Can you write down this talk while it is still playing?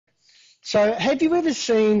So have you ever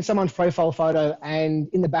seen someone's profile photo and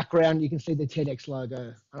in the background you can see the TEDx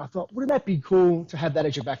logo? And I thought, wouldn't that be cool to have that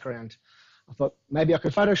as your background? I thought maybe I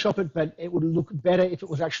could Photoshop it, but it would look better if it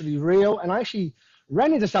was actually real. And I actually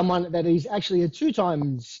ran into someone that is actually a 2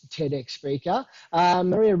 times TEDx speaker,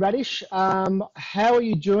 Mariya Radysh. How are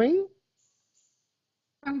you doing?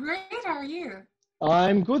 I'm great. How are you?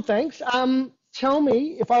 I'm good, thanks. Tell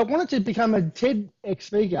me, if I wanted to become a TEDx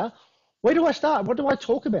speaker, where do I start? What do I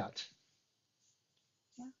talk about?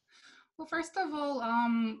 Yeah. Well, first of all,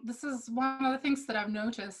 this is one of the things that I've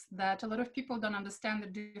noticed that a lot of people don't understand the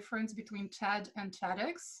difference between TED and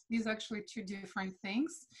TEDx. These are actually two different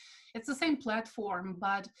things. It's the same platform,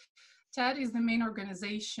 but TED is the main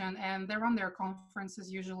organization and they run their conferences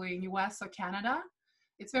usually in US or Canada.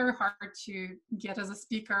 It's very hard to get as a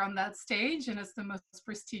speaker on that stage, and it's the most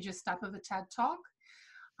prestigious step of the TED Talk.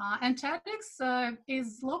 And TEDx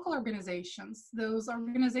is local organizations, those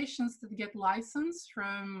organizations that get licensed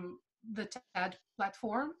from the TED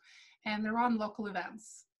platform, and they're on local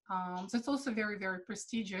events. So it's also very, very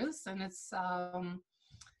prestigious, and it's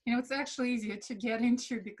actually easier to get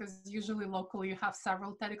into because usually locally you have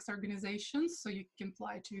several TEDx organizations, so you can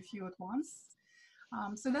apply to a few at once.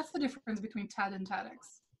 So that's the difference between TED and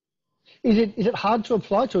TEDx. Is it hard to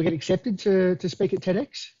apply to or get accepted to speak at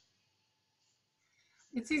TEDx?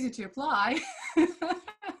 It's easy to apply.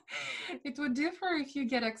 It would differ if you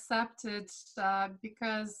get accepted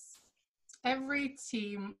because every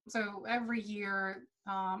team, so every year,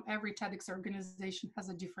 every TEDx organization has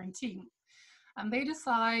a different team. And they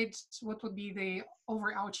decide what would be the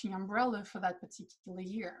overarching umbrella for that particular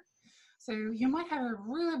year. So you might have a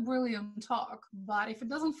really brilliant talk, but if it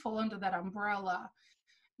doesn't fall under that umbrella,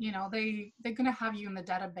 they're going to have you in the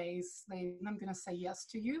database. They're not going to say yes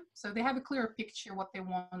to you. So they have a clear picture what they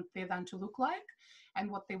want the event to look like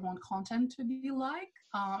and what they want content to be like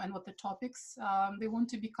and what the topics they want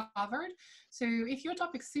to be covered. So if your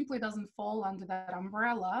topic simply doesn't fall under that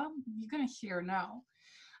umbrella, you're going to hear no.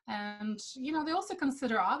 And, they also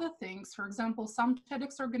consider other things. For example, some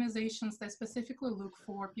TEDx organizations, they specifically look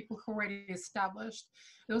for people who are already established,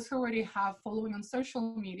 those who already have following on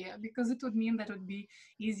social media, because it would mean that it would be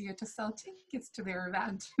easier to sell tickets to their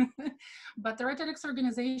event. But there are TEDx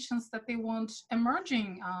organizations that they want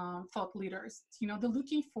emerging thought leaders. They're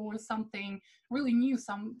looking for something really new,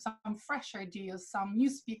 some fresh ideas, some new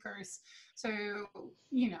speakers. So,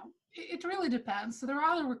 it really depends. So there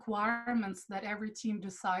are other requirements that every team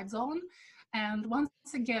decides on. And once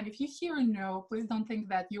again, if you hear a no, please don't think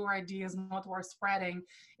that your idea is not worth spreading.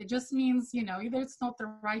 It just means, either it's not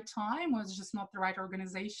the right time or it's just not the right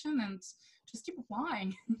organization, and just keep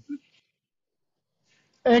applying.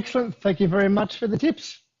 Excellent. Thank you very much for the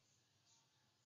tips.